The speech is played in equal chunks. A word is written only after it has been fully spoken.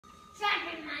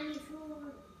money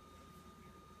food.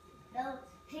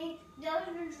 Those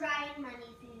are dried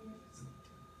money foods.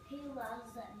 He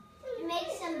loves them. It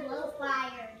makes them blow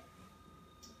fired.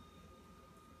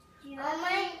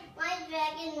 My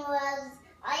dragon loves.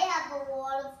 I have a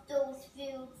lot of those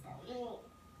foods. Oh,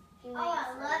 I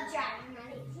love dragon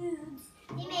money foods.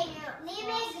 They make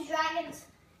the dragons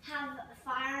have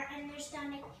fire in their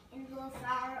stomach and blow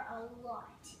fire a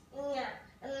lot. Yeah,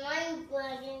 and my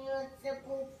dragon loves to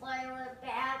blow fire with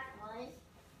bad guys.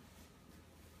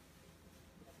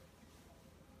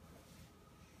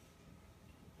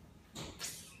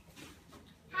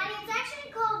 Hattie, it's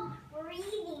actually called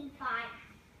breathing fire.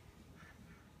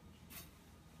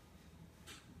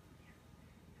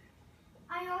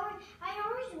 I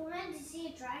always wanted to see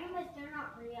a dragon, but they're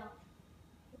not real.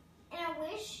 And I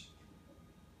wish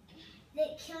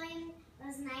that killing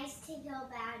was nice to kill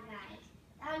bad guys.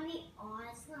 That would be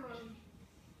awesome.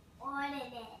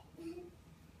 Wouldn't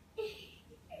it?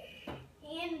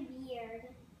 And weird.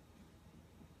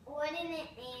 Wouldn't it,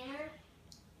 Anna?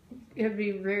 It'd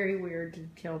be very weird to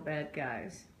kill bad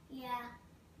guys. Yeah.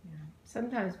 Yeah.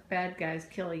 Sometimes bad guys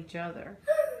kill each other.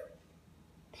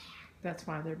 That's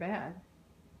why they're bad.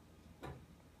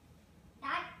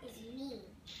 That is mean.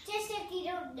 Just if you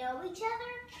don't know each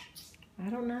other? I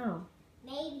don't know.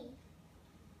 Maybe.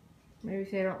 Maybe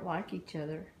they don't like each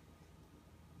other.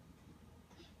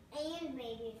 And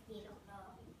maybe if you don't